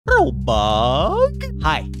Robarg.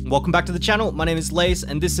 Hi, welcome back to the channel. My name is Lace,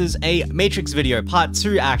 and this is a Matrix video, part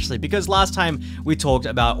 2 actually, because last time we talked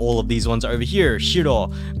about all of these ones over here,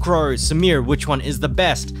 Shiro, Crow, Samir, which one is the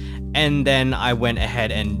best, and then I went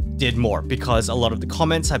ahead and did more because a lot of the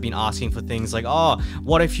comments have been asking for things like, oh,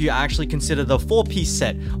 what if you actually consider the 4-piece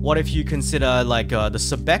set? What if you consider like the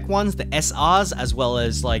Sobek ones, the SRs, as well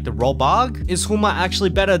as like the Robarg? Is Huma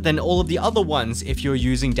actually better than all of the other ones if you're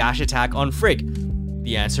using dash attack on Frigg?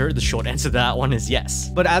 The short answer to that one is yes.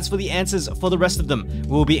 But as for the answers for the rest of them,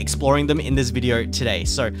 we'll be exploring them in this video today.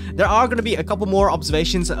 So there are going to be a couple more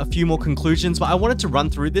observations, a few more conclusions, but I wanted to run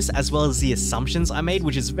through this as well as the assumptions I made,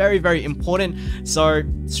 which is very, very important. So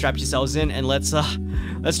strap yourselves in and let's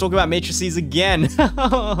talk about matrices again.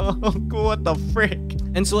 What the frick?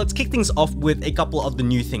 And so let's kick things off with a couple of the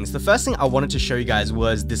new things. The first thing I wanted to show you guys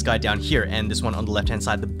was this guy down here, and this one on the left-hand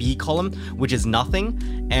side, the B column, which is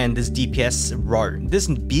nothing, and this DPS row. This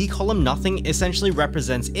B column, nothing, essentially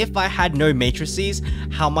represents if I had no matrices,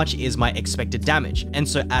 how much is my expected damage. And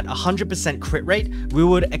so at 100% crit rate, we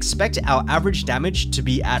would expect our average damage to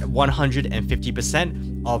be at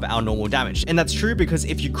 150% of our normal damage. And that's true because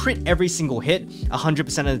if you crit every single hit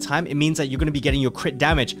 100% of the time, it means that you're going to be getting your crit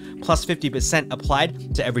damage plus 50% applied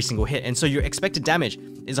to every single hit. And so your expected damage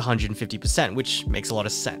is 150%, which makes a lot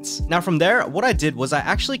of sense. Now from there, what I did was I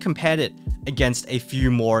actually compared it against a few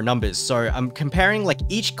more numbers. So I'm comparing like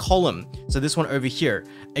each column, so this one over here,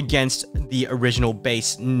 against the original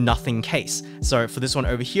base nothing case. So for this one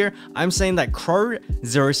over here, I'm saying that Crow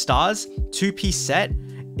 0 stars 2-piece set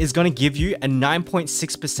is going to give you a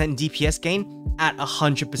 9.6% DPS gain at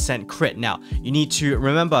 100% crit. Now, you need to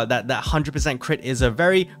remember that that 100% crit is a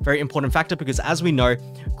very, very important factor because as we know,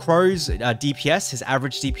 Crow's DPS, his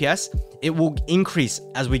average DPS, it will increase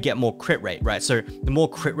as we get more crit rate, right? So the more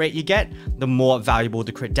crit rate you get, the more valuable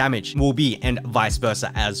the crit damage will be, and vice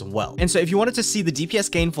versa as well. And so if you wanted to see the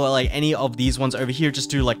DPS gain for like any of these ones over here, just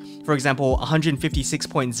do like, for example,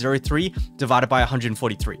 156.03 divided by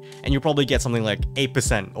 143, and you'll probably get something like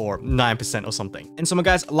 8% or 9% or something. And so my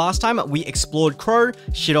guys, last time we explored Crow,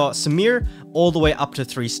 Shiro, Samir, all the way up to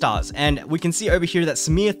 3 stars. And we can see over here that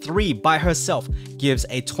Samir 3 by herself gives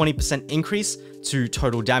a 20% increase to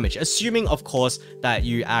total damage, assuming of course that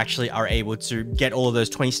you actually are able to get all of those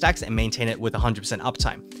 20 stacks and maintain it with 100%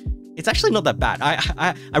 uptime. It's actually not that bad.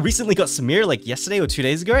 I recently got Samir like yesterday or 2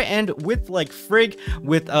 days ago, and with like Frigg,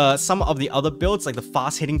 with some of the other builds, like the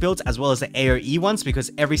fast hitting builds, as well as the AoE ones, because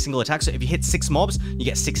every single attack, so if you hit 6 mobs, you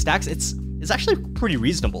get 6 stacks, it's actually pretty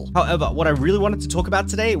reasonable. However, what I really wanted to talk about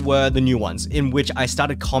today were the new ones, in which I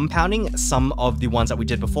started compounding some of the ones that we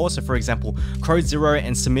did before. So for example, Crow 0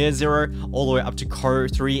 and Samir 0, all the way up to Crow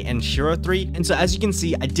 3 and Shiro 3. And so as you can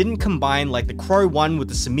see, I didn't combine like the Crow 1 with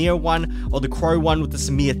the Samir 1 or the Crow 1 with the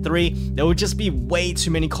Samir 3. There would just be way too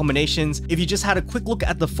many combinations. If you just had a quick look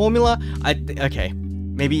at the formula, okay,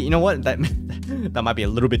 maybe, you know what, that might be a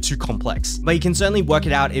little bit too complex, but you can certainly work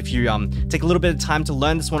it out if you take a little bit of time to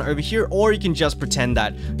learn this one over here, or you can just pretend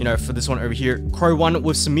that, you know, for this one over here, Crow 1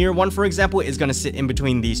 with Samir 1, for example, is going to sit in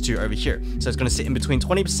between these two over here. So it's going to sit in between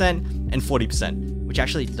 20% and 40%, which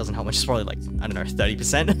actually doesn't help much. It's probably like, I don't know,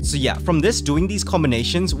 30%. So yeah, from this, doing these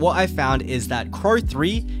combinations, what I found is that Crow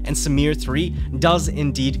 3 and Samir 3 does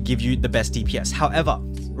indeed give you the best DPS. However,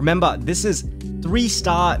 remember, this is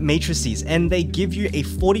 3-star matrices, and they give you a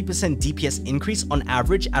 40% DPS increase on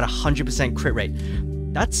average at 100% crit rate.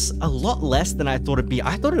 That's a lot less than I thought it'd be.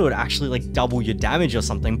 I thought it would actually like double your damage or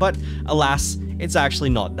something, but alas, it's actually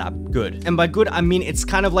not that good. And by good, I mean it's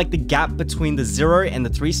kind of like the gap between the 0 and the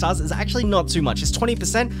 3 stars is actually not too much. It's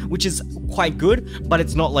 20%, which is quite good, but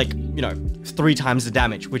it's not like, you know, 3 times the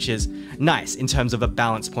damage, which is nice in terms of a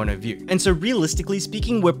balance point of view. And so realistically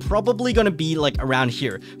speaking, we're probably going to be like around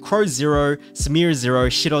here. Crow 0, Samir 0,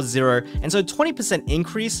 Shiro 0, and so 20%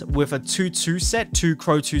 increase with a 2-2 set, 2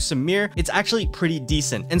 Crow, 2 Samir. It's actually pretty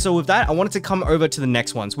decent. And so with that, I wanted to come over to the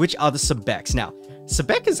next ones, which are the Sobeks. Now,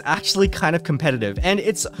 Sobek is actually kind of competitive, and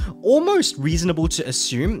it's almost reasonable to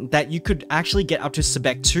assume that you could actually get up to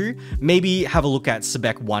Sobek 2, maybe have a look at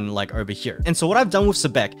Sobek 1 like over here. And so what I've done with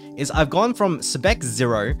Sobek is I've gone from Sobek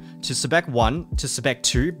 0 to Sobek 1 to Sobek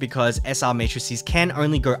 2 because SR matrices can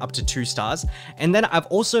only go up to 2 stars. And then I've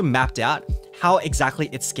also mapped out how exactly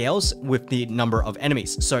it scales with the number of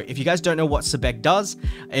enemies. So if you guys don't know what Sobek does,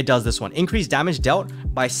 it does this one. Increased damage dealt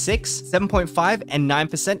by 6, 7.5, and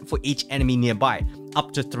 9% for each enemy nearby.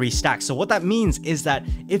 up to 3 stacks. So what that means is that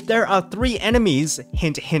if there are 3 enemies,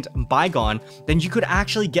 hint hint bygone, then you could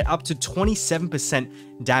actually get up to 27%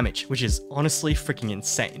 damage, which is honestly freaking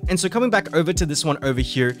insane. And so coming back over to this one over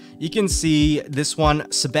here, you can see this one,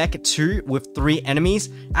 Sobek 2 with 3 enemies,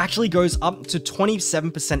 actually goes up to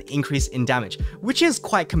 27% increase in damage, which is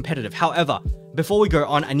quite competitive. However, before we go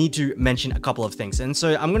on, I need to mention a couple of things. And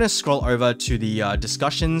so I'm going to scroll over to the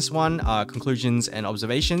discussions one, conclusions and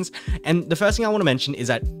observations. And the first thing I want to mention is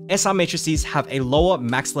that SR matrices have a lower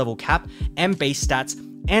max level cap and base stats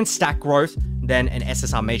and stack growth than an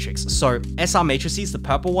SSR matrix. So SR matrices, the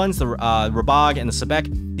purple ones, the Robarg and the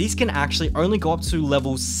Sobek, these can actually only go up to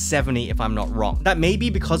level 70 if I'm not wrong. That may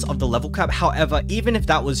be because of the level cap. However, even if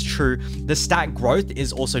that was true, the stat growth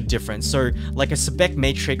is also different. So like a Sobek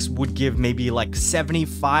matrix would give maybe like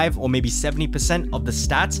 75 or maybe 70% of the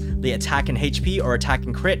stats, the attack and HP or attack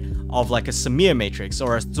and crit of like a Samir matrix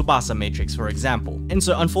or a Tsubasa matrix, for example. And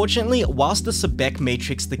so unfortunately, whilst the Sobek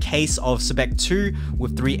matrix, the case of Sobek 2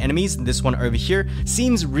 with 3 enemies, this one over here,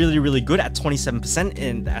 seems really good at 27%,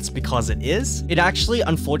 and that's because it is, it actually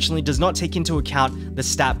unfortunately does not take into account the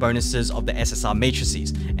stat bonuses of the SSR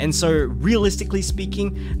matrices. And so realistically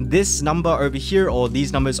speaking, this number over here, or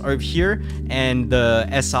these numbers over here, and the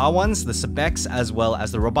SR ones, the Sobeks as well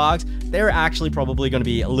as the Robargs, they're actually probably going to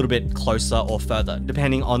be a little bit closer or further,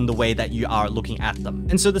 depending on the way that you are looking at them.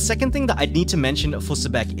 And so the second thing that I need to mention for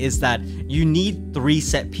Sobek is that you need 3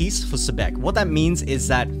 set piece for Sobek. What that means is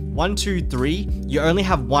that 1, 2, 3, you only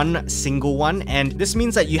have 1 single one, and this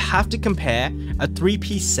means that you have to compare a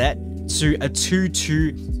 3-piece set to a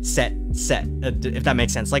 2-2 set, if that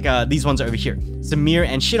makes sense. Like these ones over here, Samir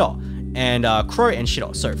and Shiro, and Crow and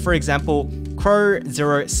Shiro. So for example, Crow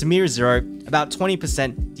 0, Samir 0, about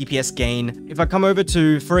 20% DPS gain. If I come over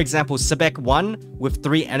to, for example, Sobek 1 with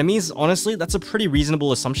 3 enemies, honestly, that's a pretty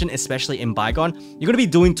reasonable assumption, especially in Bygone. You're going to be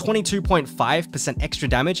doing 22.5% extra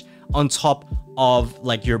damage on top of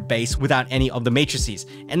like your base without any of the matrices.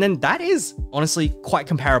 And then that is honestly quite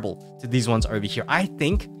comparable to these ones over here. I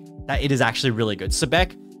think that it is actually really good.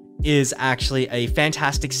 Sobek is actually a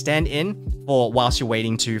fantastic stand-in for whilst you're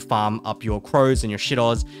waiting to farm up your Crows and your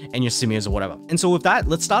Shiros and your Simirs or whatever. And so with that,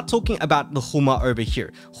 let's start talking about the Huma over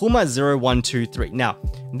here. Huma 0, 1, 2, 3. Now,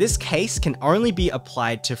 this case can only be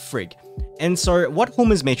applied to Frigg. And so what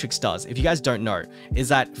Huma's matrix does, if you guys don't know, is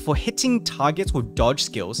that for hitting targets with dodge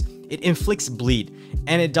skills, it inflicts bleed,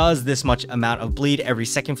 and it does this much amount of bleed every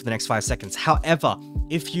second for the next 5 seconds. However,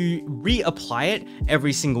 if you reapply it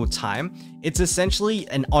every single time, it's essentially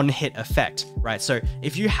an on-hit effect, right? So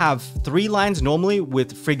if you have 3 lines normally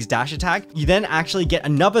with Frigg's dash attack, you then actually get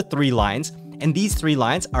another 3 lines, and these 3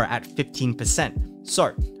 lines are at 15%.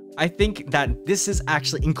 So I think that this is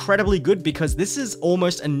actually incredibly good because this is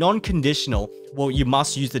almost a non-conditional, well, you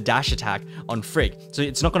must use the dash attack on Frigg. So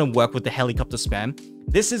it's not going to work with the helicopter spam.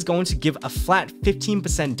 This is going to give a flat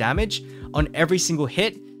 15% damage on every single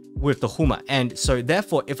hit with the Huma. And so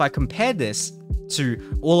therefore, if I compare this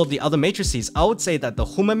to all of the other matrices, I would say that the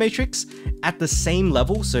Huma matrix at the same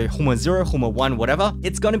level, so Huma 0, Huma 1, whatever,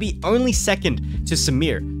 it's going to be only second to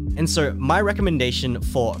Samir. And so my recommendation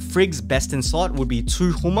for Frigg's best in slot would be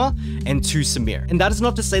 2 Huma and 2 Samir. And that is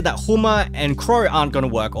not to say that Huma and Crow aren't going to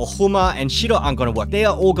work, or Huma and Shiro aren't going to work. They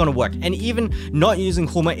are all going to work. And even not using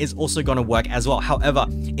Huma is also going to work as well. However,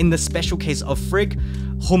 in the special case of Frigg,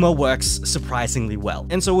 Huma works surprisingly well.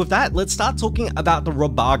 And so with that, let's start talking about the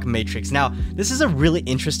Robarg matrix. Now, this is a really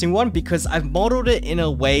interesting one because I've modeled it in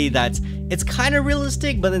a way that it's kind of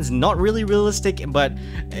realistic, but it's not really realistic, but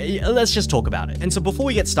let's just talk about it. And so before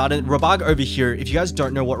we get started, Robarg over here, if you guys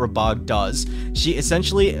don't know what Robarg does, she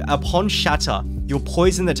essentially, upon shatter, you'll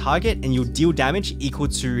poison the target and you'll deal damage equal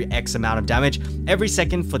to X amount of damage every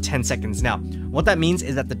second for 10 seconds. Now, what that means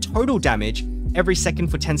is that the total damage every second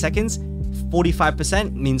for 10 seconds,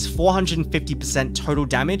 45% means 450% total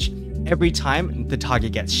damage every time the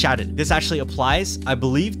target gets shattered. This actually applies, I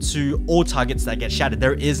believe, to all targets that get shattered.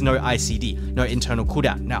 There is no ICD, no internal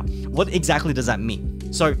cooldown. Now, what exactly does that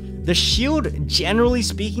mean? So the shield, generally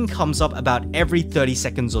speaking, comes up about every 30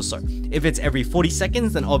 seconds or so. If it's every 40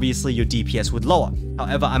 seconds, then obviously your DPS would lower.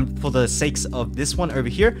 However, for the sakes of this one over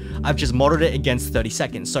here, I've just modeled it against 30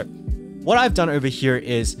 seconds. So what I've done over here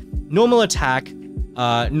is normal attack,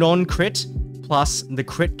 non-crit, plus the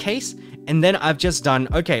crit case. And then I've just done,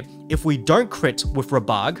 okay, if we don't crit with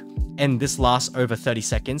Robarg, and this lasts over 30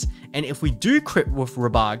 seconds, and if we do crit with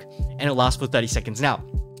Robarg, and it lasts for 30 seconds. Now,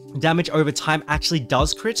 damage over time actually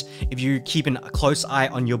does crit if you keep a close eye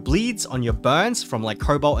on your bleeds, on your burns from like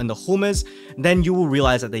Cobalt and the Humas, then you will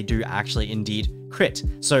realize that they do actually indeed crit.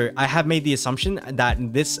 So I have made the assumption that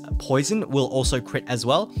this poison will also crit as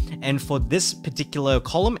well. And for this particular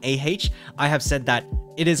column, AH, I have said that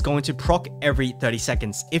it is going to proc every 30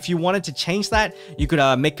 seconds. If you wanted to change that, you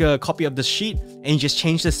could make a copy of the sheet and you just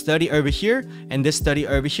change this 30 over here and this 30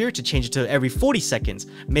 over here to change it to every 40 seconds.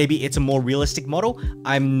 Maybe it's a more realistic model.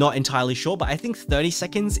 I'm not entirely sure, but I think 30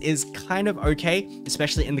 seconds is kind of okay,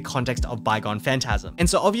 especially in the context of Bygone Phantasm. And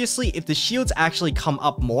so obviously, if the shields actually come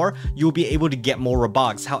up more, you'll be able to get more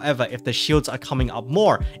Robargs. However, if the shields are coming up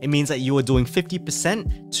more, it means that you are doing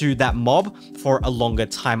 50% to that mob for a longer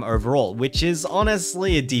time overall, which is honestly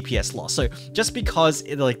a DPS loss. So just because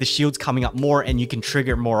like the shield's coming up more and you can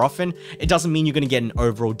trigger it more often, it doesn't mean you're going to get an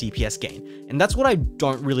overall DPS gain. And that's what I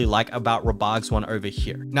don't really like about Robarg's one over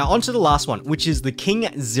here. Now onto the last one, which is the King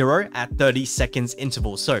 0 at 30 seconds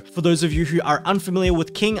interval. So for those of you who are unfamiliar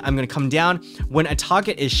with King, I'm going to come down. When a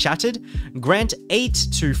target is shattered, grant 8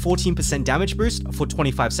 to 14% damage boost for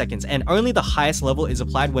 25 seconds. And only the highest level is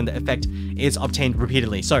applied when the effect is obtained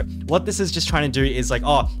repeatedly. So what this is just trying to do is like,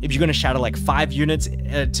 oh, if you're going to shatter like 5 units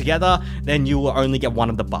together, then you will only get one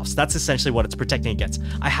of the buffs. That's essentially what it's protecting against.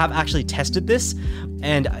 I have actually tested this,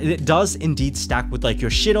 and it does indeed stack with like your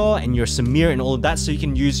Shiro and your Samir and all of that. So you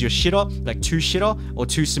can use your Shiro, like 2 Shiro or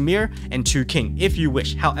 2 Samir and 2 King if you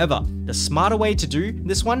wish. However, the smarter way to do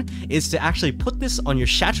this one is to actually put this on your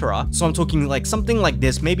Shatterer. So I'm talking like something like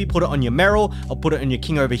this, maybe put it on your Meryl or put it on your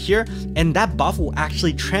King over here, and that buff will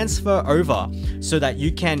actually transfer over so that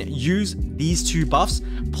you can use these 2 buffs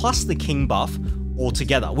plus the King buff all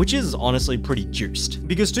together, which is honestly pretty juiced.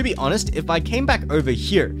 Because to be honest, if I came back over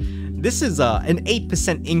here, this is an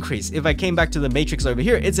 8% increase. If I came back to the Matrix over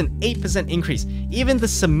here, it's an 8% increase. Even the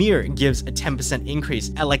Samir gives a 10%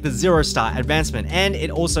 increase at like the 0-star advancement, and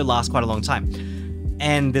it also lasts quite a long time.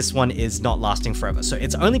 And this one is not lasting forever. So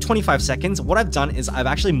it's only 25 seconds. What I've done is I've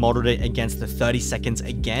actually modeled it against the 30 seconds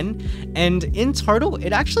again. And in total,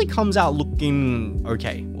 it actually comes out looking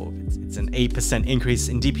okay. Well, it's an 8% increase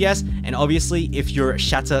in DPS. And obviously, if your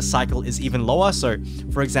shatter cycle is even lower, so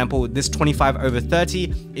for example, this 25 over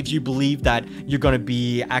 30, if you believe that you're going to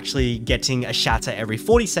be actually getting a shatter every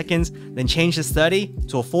 40 seconds, then change this 30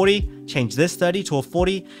 to a 40, change this 30 to a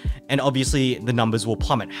 40, and obviously the numbers will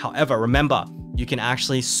plummet. However, remember, you can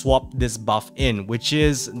actually swap this buff in, which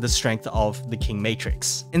is the strength of the King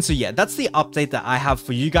Matrix. And so yeah, that's the update that I have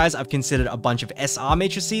for you guys. I've considered a bunch of SR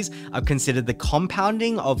matrices. I've considered the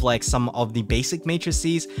compounding of like some of the basic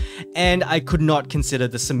matrices, and I could not consider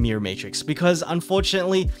the Samir matrix because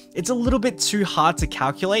unfortunately, it's a little bit too hard to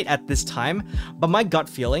calculate at this time, but my gut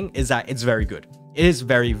feeling is that it's very good. It is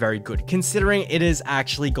very, very good, considering it is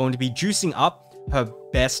actually going to be juicing up her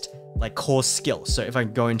best like core skill. So if I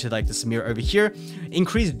go into like the Samir over here,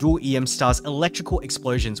 increase dual EM stars electrical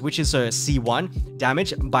explosions, which is a C1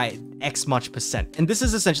 damage by X much percent. And this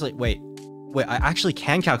is essentially, wait, I actually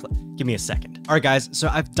can calculate. Give me a second. All right, guys. So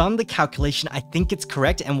I've done the calculation. I think it's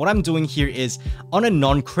correct. And what I'm doing here is on a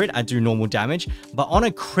non-crit, I do normal damage, but on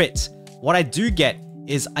a crit, what I do get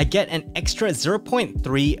is I get an extra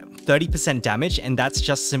 30% damage, and that's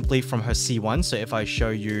just simply from her C1. So if I show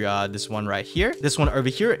you this one right here, this one over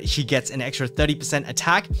here, she gets an extra 30%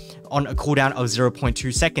 attack on a cooldown of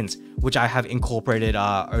 0.2 seconds, which I have incorporated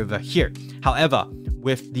over here. However,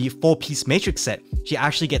 with the 4-piece matrix set, she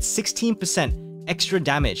actually gets 16% extra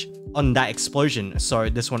damage on that explosion. So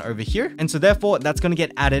this one over here. And so therefore that's going to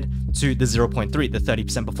get added to the 0.3, the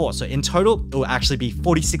 30% before. So in total, it will actually be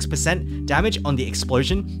 46% damage on the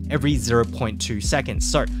explosion every 0.2 seconds.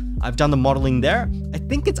 So I've done the modeling there. I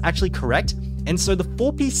think it's actually correct. And so the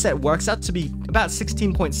 4-piece set works out to be about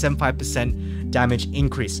 16.75% damage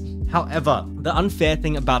increase. However, the unfair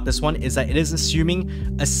thing about this one is that it is assuming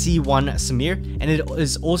a C1 Samir, and it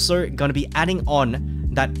is also going to be adding on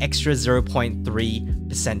that extra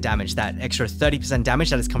 0.3% damage, that extra 30% damage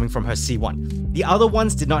that is coming from her C1. The other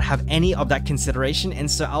ones did not have any of that consideration, and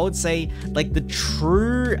so I would say like the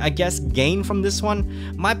true, I guess, gain from this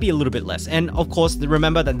one might be a little bit less. And of course,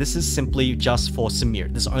 remember that this is simply just for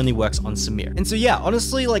Samir. This only works on Samir. And so yeah,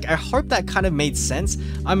 honestly, like I hope that kind of made sense.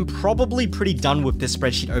 I'm probably pretty done with this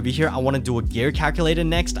spreadsheet over here. I want to do a gear calculator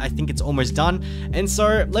next. I think it's almost done. And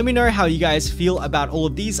so let me know how you guys feel about all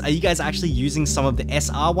of these. Are you guys actually using some of the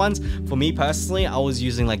SR ones? For me personally, I was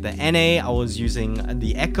using like the NA, I was using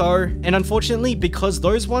the Echo, and unfortunately, because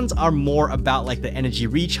those ones are more about like the energy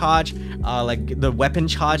recharge, like the weapon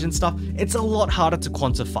charge and stuff, it's a lot harder to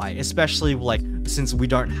quantify, especially like since we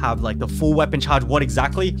don't have like the full weapon charge, what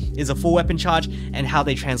exactly is a full weapon charge and how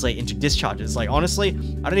they translate into discharges. Like honestly,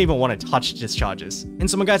 I don't even want to touch discharges. And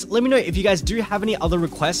so guys, let me know if you guys do have any other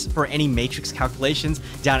requests for any matrix calculations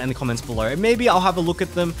down in the comments below, and maybe I'll have a look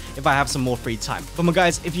at them if I have some more free time. But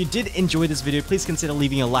guys, if you did enjoy this video, please consider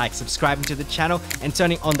leaving a like, subscribing to the channel, and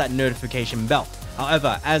turning on that notification bell.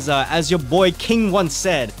 However, as your boy King once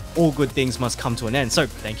said, all good things must come to an end. So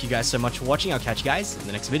thank you guys so much for watching. I'll catch you guys in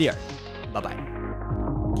the next video. Bye bye.